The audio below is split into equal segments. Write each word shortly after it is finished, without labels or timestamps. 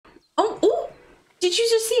Did you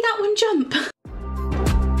just see that one jump?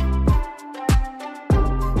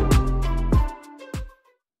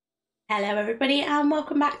 Hello everybody and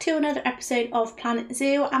welcome back to another episode of Planet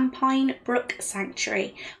Zoo and Pine Brook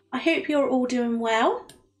Sanctuary. I hope you're all doing well.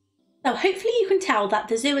 So hopefully you can tell that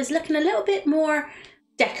the zoo is looking a little bit more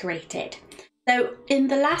decorated. So in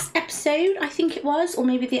the last episode, I think it was, or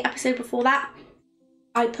maybe the episode before that,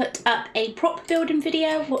 I put up a prop building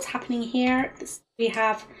video. What's happening here? We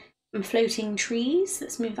have some floating trees.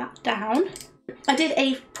 Let's move that down. I did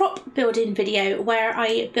a prop building video where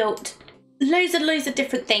I built loads of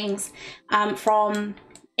different things, from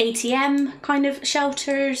ATM kind of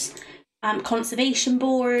shelters, conservation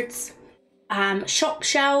boards, shop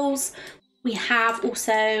shelves. We have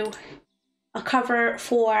also a cover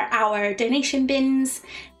for our donation bins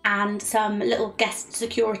and some little guest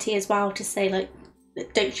security as well to say, like,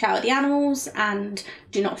 don't shout at the animals and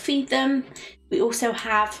do not feed them. We also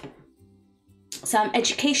have some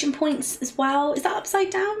education points as well. Is that upside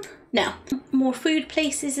down? No. More food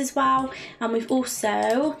places as well. And we've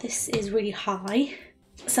also, this is really high,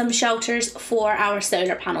 some shelters for our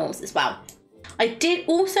solar panels as well. I did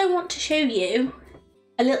also want to show you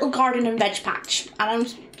a little garden and veg patch, and I'm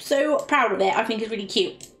so proud of it. I think it's really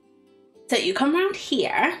cute. So you come around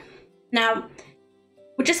here. Now,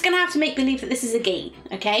 we're just gonna have to make believe that this is a gate,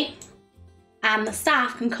 okay? And the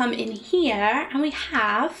staff can come in here and we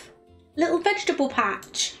have a little vegetable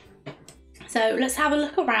patch. So let's have a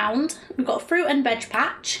look around. We've got a fruit and veg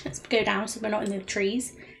patch. Let's go down so we're not in the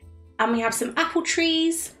trees. And we have some apple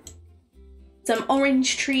trees, some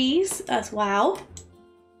orange trees as well.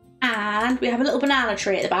 And we have a little banana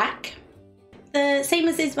tree at the back. The same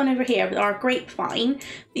as this one over here with our grapevine,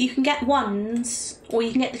 but you can get ones, or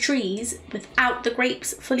you can get the trees without the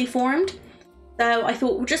grapes fully formed. So I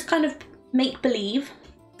thought we'll just kind of make believe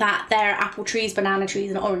that they're apple trees, banana trees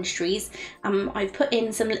and orange trees. I've put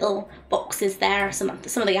in some little boxes there. Some of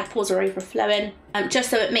the apples are overflowing, just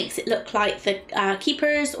so it makes it look like the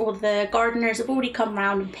keepers or the gardeners have already come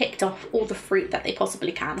round and picked off all the fruit that they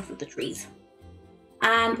possibly can off of the trees.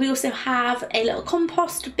 And we also have a little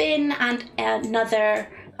compost bin and another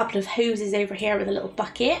couple of hoses over here with a little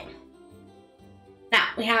bucket. Now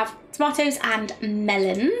we have tomatoes and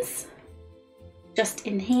melons. Just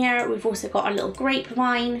in here, we've also got a little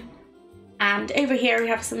grapevine, and over here we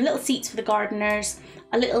have some little seats for the gardeners,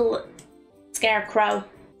 a little scarecrow,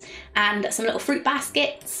 and some little fruit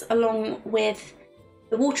baskets, along with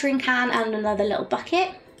the watering can and another little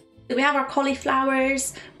bucket. So we have our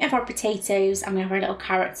cauliflowers, we have our potatoes, and we have our little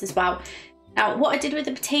carrots as well. Now, what I did with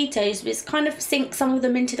the potatoes was kind of sink some of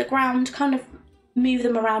them into the ground, kind of move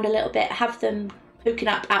them around a little bit, have them poking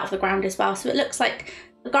up out of the ground as well, so it looks like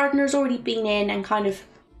the gardener's already been in and kind of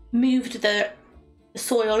moved the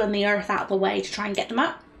soil and the earth out of the way to try and get them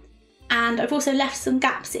up. And I've also left some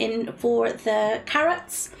gaps in for the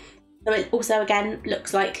carrots. So it also, again,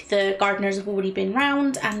 looks like the gardeners have already been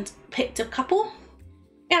round and picked a couple.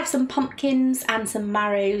 We have some pumpkins and some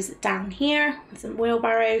marrows down here, some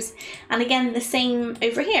wheelbarrows. And again, the same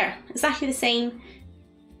over here. Exactly the same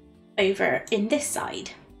over in this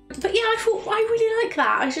side. But yeah, I thought I really like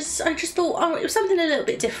that. I just thought, oh, it was something a little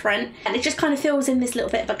bit different, and it just kind of fills in this little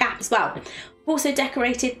bit of a gap as well. I've also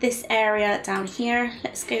decorated this area down here.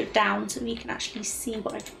 Let's go down so we can actually see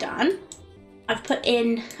what I've done. I've put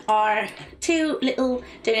in our two little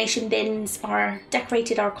donation bins,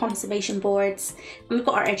 decorated our conservation boards, and we've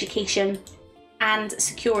got our education and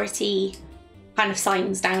security kind of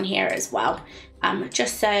signs down here as well.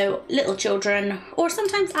 Just so little children, or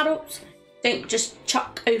sometimes adults, don't just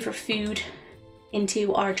chuck over food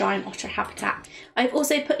into our giant otter habitat. I've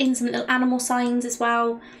also put in some little animal signs as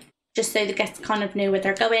well, just so the guests kind of know where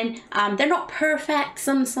they're going. They're not perfect,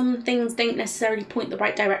 some things don't necessarily point the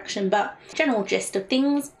right direction, but general gist of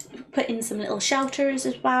things. Put in some little shelters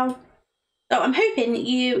as well. So I'm hoping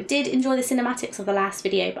you did enjoy the cinematics of the last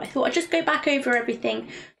video, but I thought I'd just go back over everything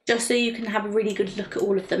just so you can have a really good look at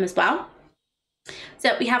all of them as well.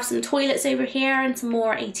 So we have some toilets over here and some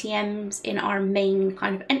more ATMs in our main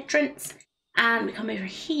kind of entrance. And we come over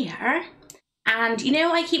here, and you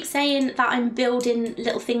know, I keep saying that I'm building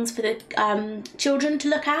little things for the children to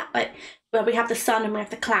look at, like where we have the sun and we have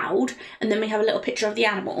the cloud, and then we have a little picture of the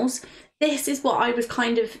animals. This is what I was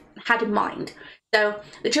kind of had in mind. So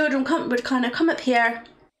the children would kind of come up here.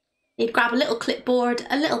 They'd grab a little clipboard,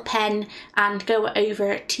 a little pen, and go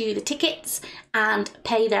over to the tickets and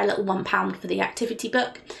pay their little £1 for the activity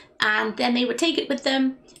book. And then they would take it with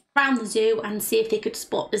them around the zoo and see if they could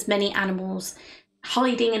spot as many animals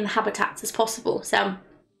hiding in the habitats as possible. So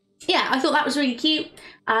yeah, I thought that was really cute.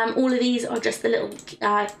 All of these are just the little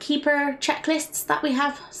keeper checklists that we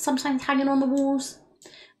have sometimes hanging on the walls.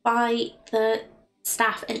 by the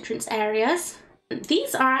staff entrance areas.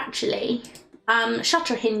 These are actually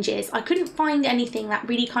shutter hinges. I couldn't find anything that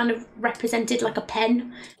really kind of represented like a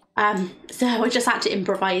pen, so I just had to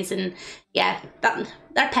improvise, and yeah,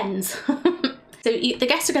 they're pens. So the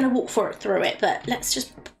guests are going to walk through it, but let's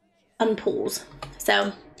just unpause.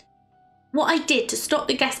 So what I did to stop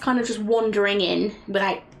the guests kind of just wandering in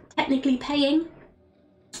without technically paying,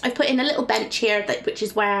 I put in a little bench here, which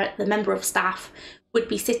is where the member of staff would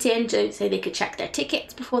be sitting, so they could check their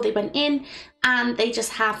tickets before they went in, and they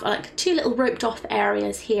just have like 2 little roped off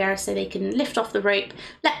areas here, so they can lift off the rope,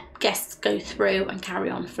 let guests go through and carry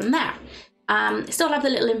on from there. Still have the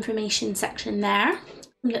little information section there,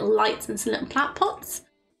 some little lights and some little plant pots.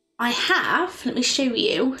 I have, let me show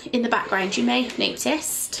you in the background, you may have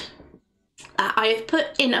noticed I have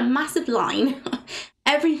put in a massive line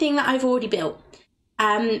everything that I've already built.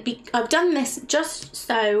 I've done this just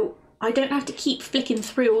so I don't have to keep flicking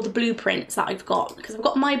through all the blueprints that I've got, because I've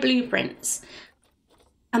got my blueprints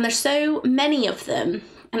and there's so many of them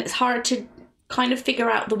and it's hard to kind of figure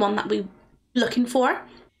out the one that we're looking for.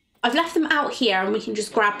 I've left them out here and we can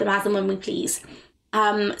just grab them as and when we please.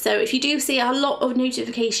 So if you do see a lot of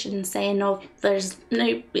notifications saying, oh,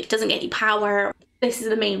 it doesn't get you power, this is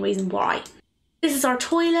the main reason why. This is our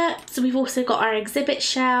toilet. So we've also got our exhibit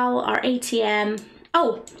shell, our ATM.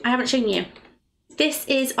 Oh, I haven't shown you. This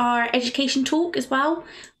is our education talk as well.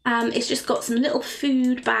 It's just got some little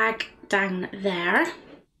food bag down there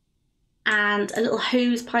and a little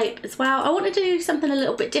hose pipe as well. I want to do something a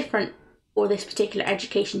little bit different for this particular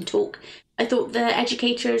education talk. I thought the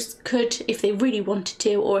educators could, if they really wanted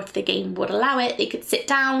to, or if the game would allow it, they could sit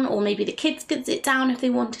down, or maybe the kids could sit down if they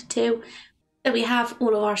wanted to. So we have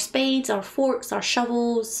all of our spades, our forks, our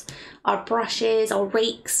shovels, our brushes, our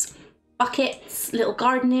rakes, buckets, little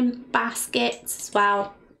gardening baskets as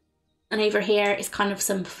well. And over here is kind of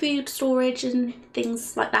some food storage and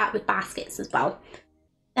things like that with baskets as well.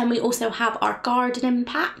 Then we also have our gardening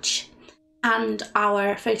patch and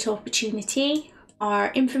our photo opportunity,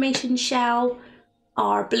 our information shell,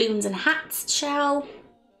 our balloons and hats shell,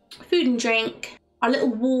 food and drink, our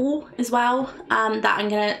little wall as well, that I'm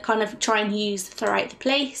going to kind of try and use throughout the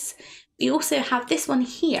place. We also have this one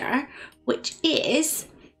here, which is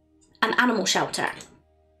an animal shelter.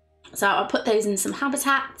 So I'll put those in some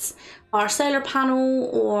habitats, our solar panel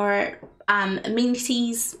or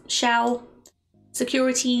amenities shell,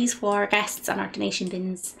 securities for our guests and our donation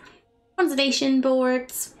bins, conservation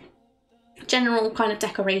boards, general kind of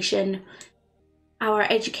decoration, our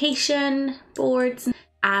education boards,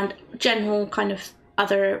 and general kind of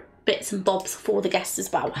other bits and bobs for the guests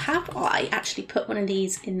as well. Have I actually put one of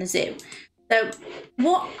these in the zoo? So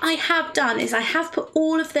what I have done is I have put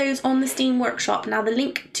all of those on the Steam Workshop. Now the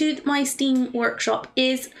link to my Steam Workshop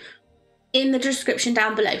is in the description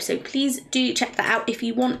down below, so please do check that out. If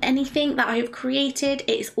you want anything that I have created,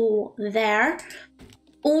 it is all there.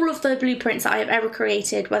 All of the blueprints that I have ever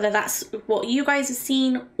created, whether that's what you guys have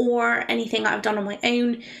seen or anything that I've done on my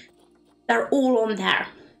own, they're all on there.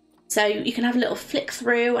 So you can have a little flick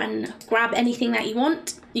through and grab anything that you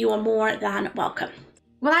want. You are more than welcome.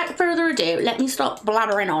 Without further ado, let me stop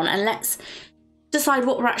blathering on and let's decide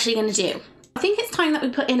what we're actually going to do. I think it's time that we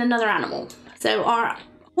put in another animal. So our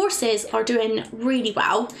horses are doing really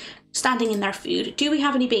well, standing in their food. Do we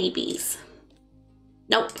have any babies?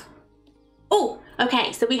 Nope. Oh,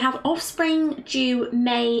 okay, so we have offspring due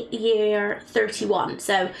May year 31.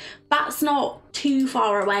 So that's not too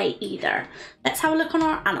far away either. Let's have a look on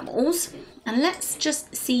our animals and let's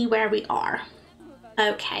just see where we are.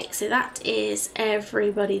 Okay, so that is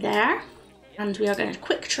everybody there, and we are going to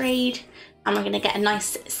quick trade and we're going to get a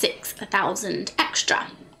nice 6,000 extra.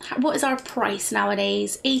 What is our price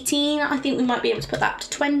nowadays? 18. I think we might be able to put that to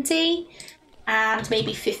 20 and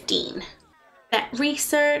maybe 15. Let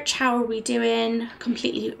research, how are we doing?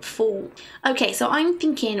 Completely full. Okay, so I'm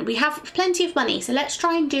thinking we have plenty of money, so let's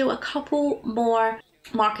try and do a couple more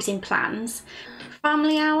marketing plans.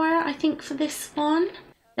 Family hour, I think, for this one.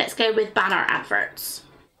 Let's go with banner adverts.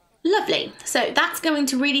 Lovely. So that's going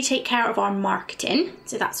to really take care of our marketing.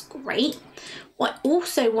 So that's great. What I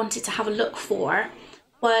also wanted to have a look for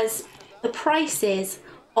was the prices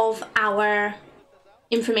of our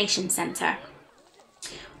information centre.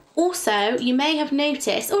 Also, you may have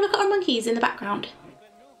noticed, oh, look at our monkeys in the background.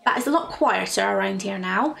 That is a lot quieter around here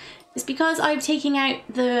now. It's because I'm taking out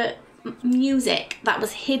the music that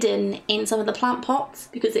was hidden in some of the plant pots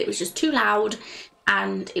because it was just too loud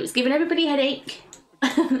and it was giving everybody a headache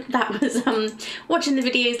that was watching the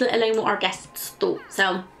videos, let alone what our guests thought.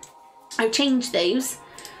 So I've changed those.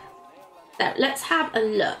 So let's have a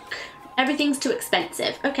look. Everything's too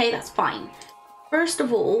expensive. Okay, that's fine. First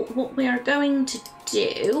of all, what we are going to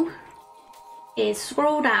do is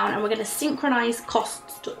scroll down and we're going to synchronize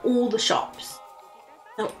costs to all the shops.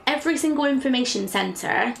 So every single information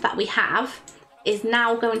center that we have is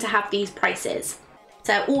now going to have these prices.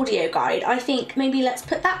 So audio guide, I think maybe let's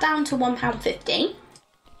put that down to £1.50.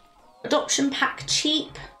 Adoption pack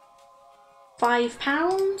cheap,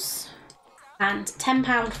 £5 and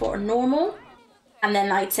 £10 for a normal. And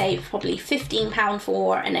then I'd say probably £15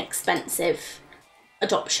 for an expensive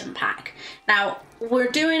adoption pack. Now, we're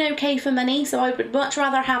doing okay for money, so I would much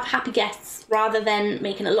rather have happy guests rather than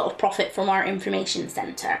making a lot of profit from our information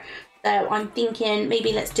centre. So I'm thinking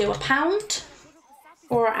maybe let's do £1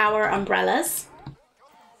 for our umbrellas.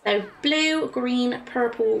 So blue, green,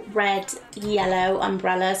 purple, red, yellow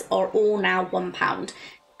umbrellas are all now £1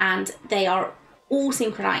 and they are all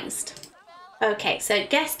synchronised. Okay, so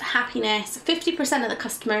guest happiness, 50% of the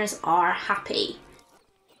customers are happy.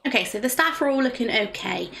 Okay, so the staff are all looking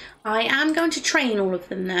okay. I am going to train all of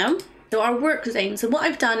them though. So our work zone, so what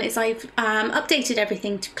I've done is I've updated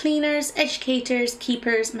everything to cleaners, educators,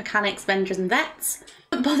 keepers, mechanics, vendors and vets.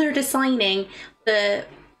 But bothered assigning the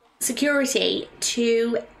security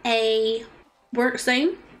to a work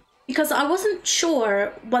zone because I wasn't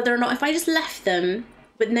sure whether or not if I just left them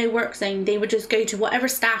with no work zone, they would just go to whatever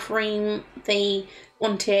staff room they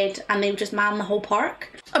wanted and they would just man the whole park.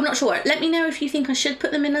 I'm not sure. Let me know if you think I should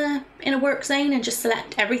put them in a work zone and just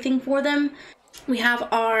select everything for them. We have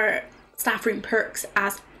our staff room perks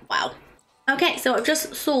as well. Okay, so I've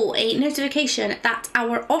just saw a notification that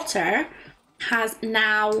our otter has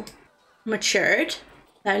now matured.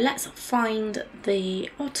 So let's find the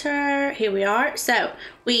otter. Here we are. So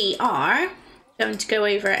we are going to go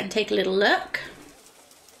over and take a little look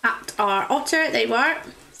at our otter. They were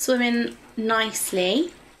swimming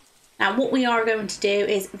nicely. Now what we are going to do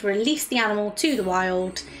is release the animal to the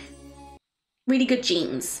wild. Really good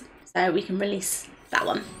genes, so we can release that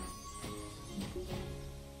one.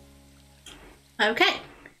 Okay,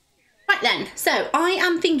 right then, so I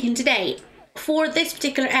am thinking today for this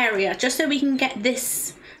particular area, just so we can get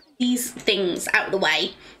these things out of the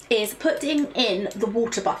way, is putting in the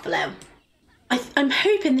water buffalo. I'm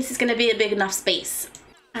hoping this is going to be a big enough space.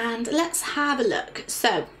 And let's have a look.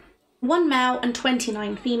 So 1 male and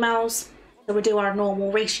 29 females. So we'll do our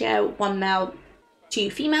normal ratio, 1 male, 2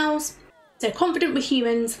 females. So confident with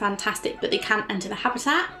humans, fantastic, but they can't enter the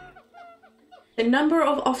habitat. The number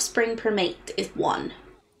of offspring per mate is 1.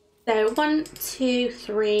 So 1, 2,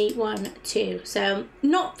 3, 1, 2. So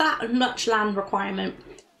not that much land requirement.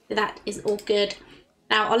 So that is all good.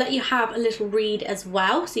 Now I'll let you have a little read as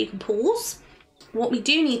well, so you can pause. What we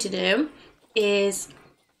do need to do is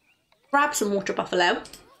grab some water buffalo.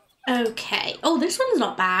 Okay. Oh, this one's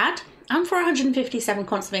not bad. And for 157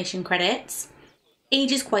 conservation credits.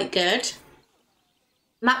 Age is quite good.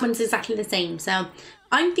 And that one's exactly the same. So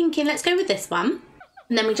I'm thinking let's go with this one.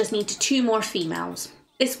 And then we just need 2 more females.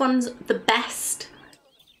 This one's the best.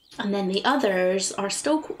 And then the others are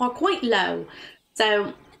quite low.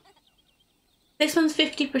 So this one's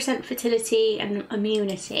 50% fertility and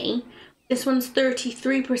immunity. This one's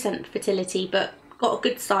 33% fertility, but got a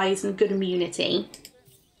good size and good immunity.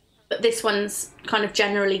 But this one's kind of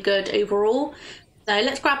generally good overall. So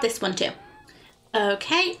let's grab this one too.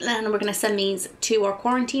 Okay, then we're going to send these to our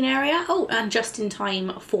quarantine area. Oh, and just in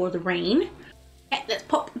time for the rain. Okay, let's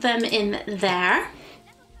pop them in there.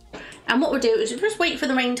 And what we'll do is we'll just wait for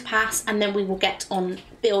the rain to pass and then we will get on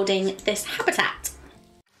building this habitat.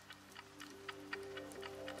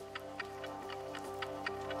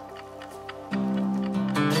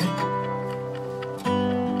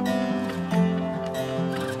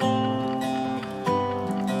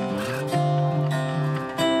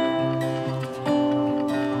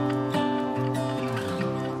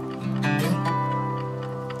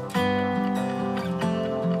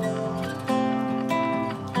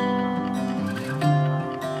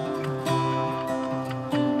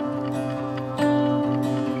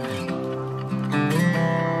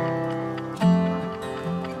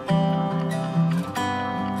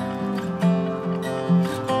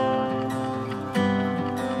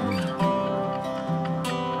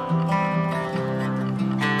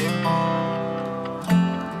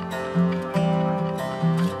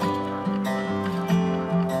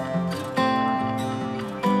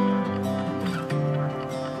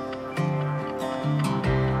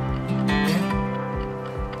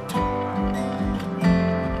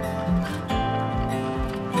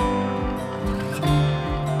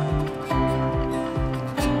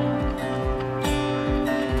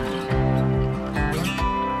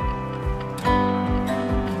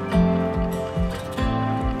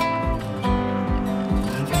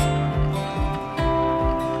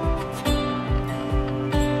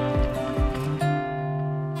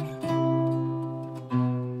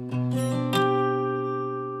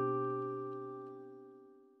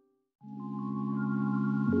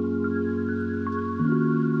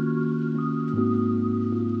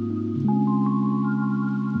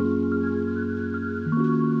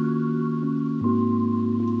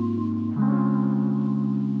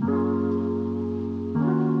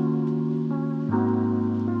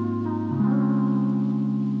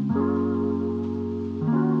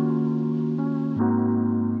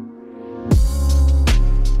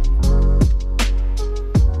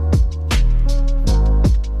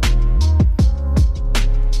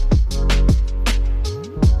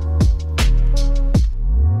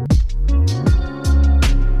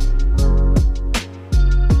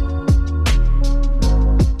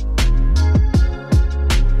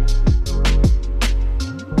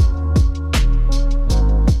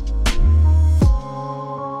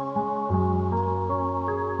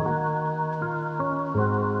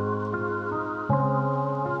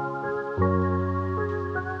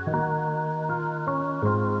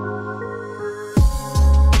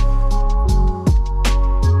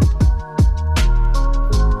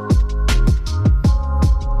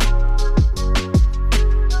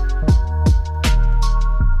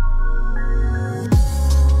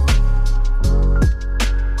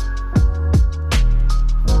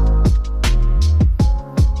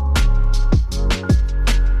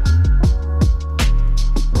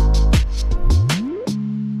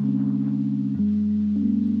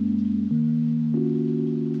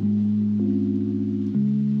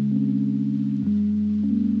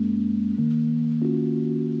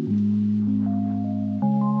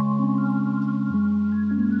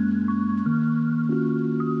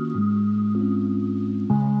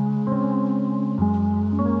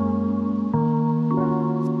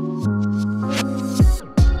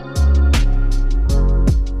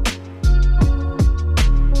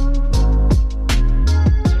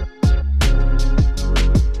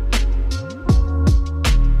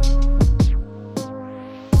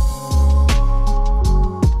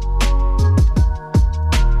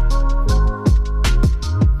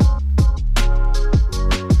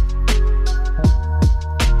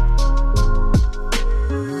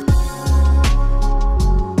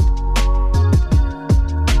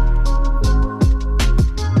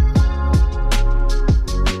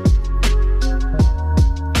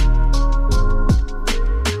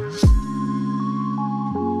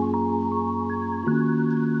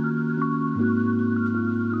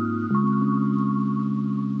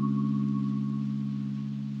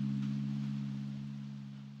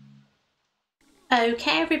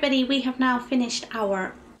 Okay everybody, we have now finished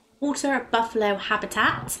our water buffalo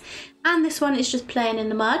habitat, and this one is just playing in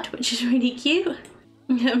the mud, which is really cute.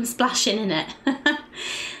 I'm splashing in it.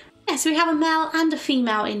 Yeah, so we have a male and a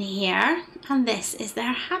female in here, and this is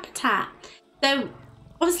their habitat. So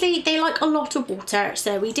obviously they like a lot of water,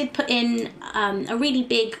 so we did put in a really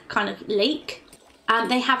big kind of lake.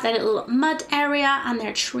 They have their little mud area and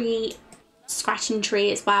their tree, scratching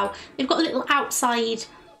tree as well. They've got a little outside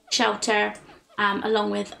shelter along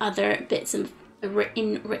with other bits of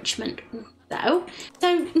enrichment though.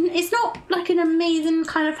 So it's not like an amazing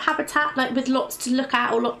kind of habitat, like with lots to look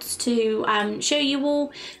at or lots to show you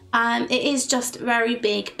all. It is just a very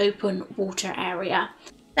big open water area.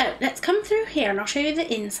 So let's come through here and I'll show you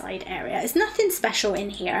the inside area. It's nothing special in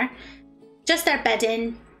here, just their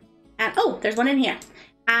bedding, and oh, there's one in here.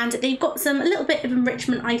 And they've got a little bit of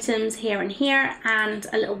enrichment items here and here, and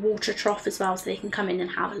a little water trough as well, so they can come in and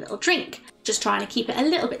have a little drink. Just trying to keep it a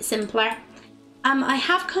little bit simpler. I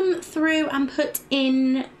have come through and put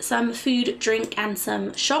in some food, drink and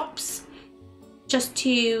some shops just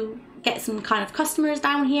to get some kind of customers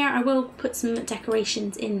down here. I will put some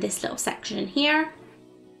decorations in this little section in here.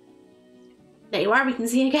 There you are, we can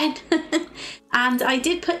see again. And I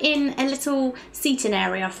did put in a little seating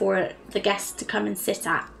area for the guests to come and sit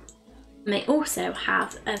at. And they also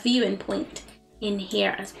have a viewing point in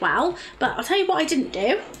here as well. But I'll tell you what I didn't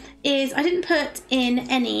do, is I didn't put in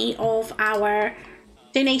any of our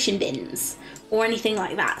donation bins or anything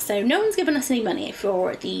like that. So no one's given us any money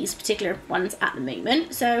for these particular ones at the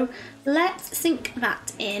moment. So let's sink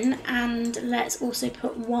that in, and let's also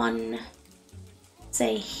put one,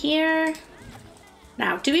 say here.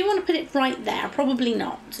 Now, do we want to put it right there? Probably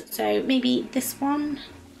not. So maybe this one,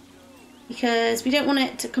 because we don't want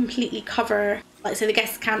it to completely cover, like, so the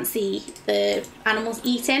guests can't see the animals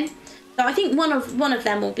eating. So I think one of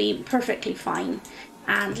them will be perfectly fine.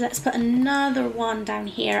 And let's put another one down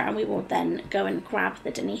here, and we will then go and grab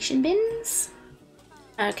the donation bins.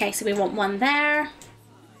 Okay, so we want one there.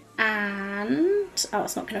 And oh,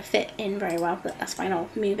 it's not going to fit in very well, but that's fine. I'll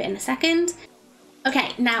move it in a second.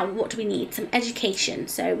 Okay, now what do we need? Some education.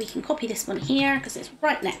 So we can copy this one here because it's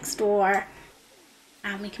right next door.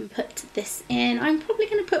 And we can put this in. I'm probably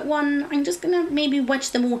going to put one, I'm just going to maybe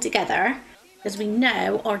wedge them all together, because we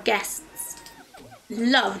know our guests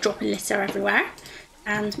love dropping litter everywhere.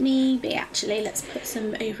 And maybe actually let's put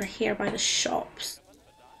some over here by the shops.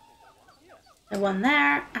 So one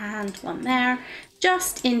there and one there,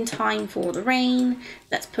 just in time for the rain.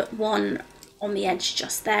 Let's put one on the edge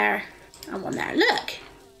just there. And one there. Look!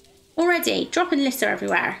 Already dropping litter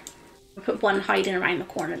everywhere. We'll put one hiding around the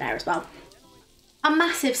corner there as well. A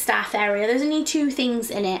massive staff area. There's only 2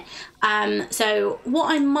 things in it. So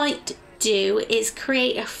what I might do is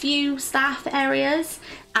create a few staff areas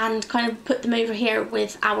and kind of put them over here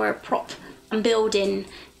with our prop and building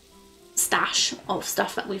stash of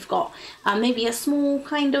stuff that we've got. Maybe a small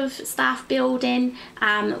kind of staff building,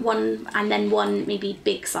 one, and then one maybe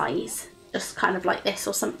big size. Just kind of like this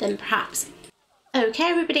or something perhaps. Okay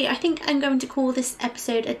everybody, I think I'm going to call this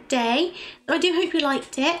episode a day. So I do hope you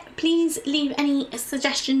liked it. Please leave any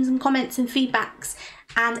suggestions and comments and feedbacks,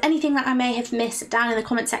 and anything that I may have missed down in the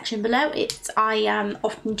comment section below. I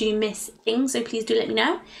often do miss things, so please do let me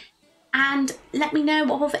know. And let me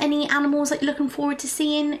know of any animals that you're looking forward to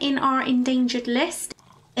seeing in our endangered list.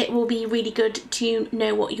 It will be really good to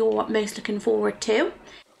know what you're most looking forward to.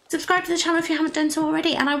 Subscribe to the channel if you haven't done so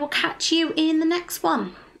already, and I will catch you in the next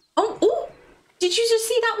one. Oh, did you just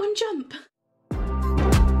see that one jump?